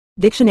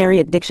Dictionary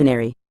at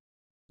dictionary.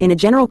 In a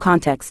general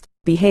context,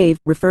 behave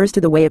refers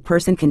to the way a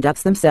person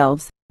conducts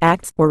themselves,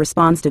 acts, or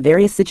responds to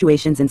various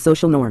situations and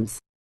social norms.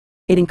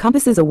 It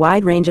encompasses a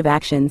wide range of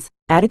actions,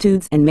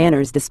 attitudes, and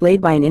manners displayed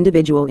by an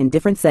individual in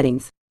different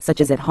settings, such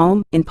as at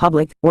home, in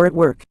public, or at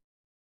work.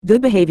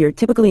 Good behavior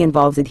typically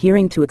involves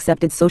adhering to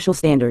accepted social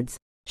standards,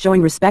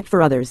 showing respect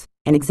for others,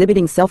 and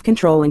exhibiting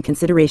self-control and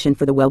consideration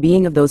for the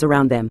well-being of those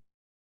around them.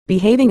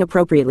 Behaving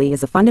appropriately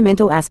is a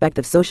fundamental aspect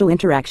of social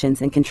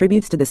interactions and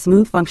contributes to the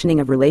smooth functioning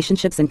of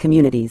relationships and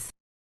communities.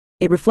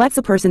 It reflects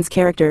a person's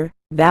character,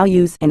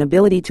 values, and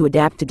ability to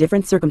adapt to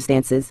different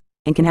circumstances,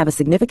 and can have a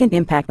significant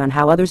impact on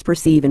how others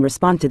perceive and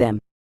respond to them.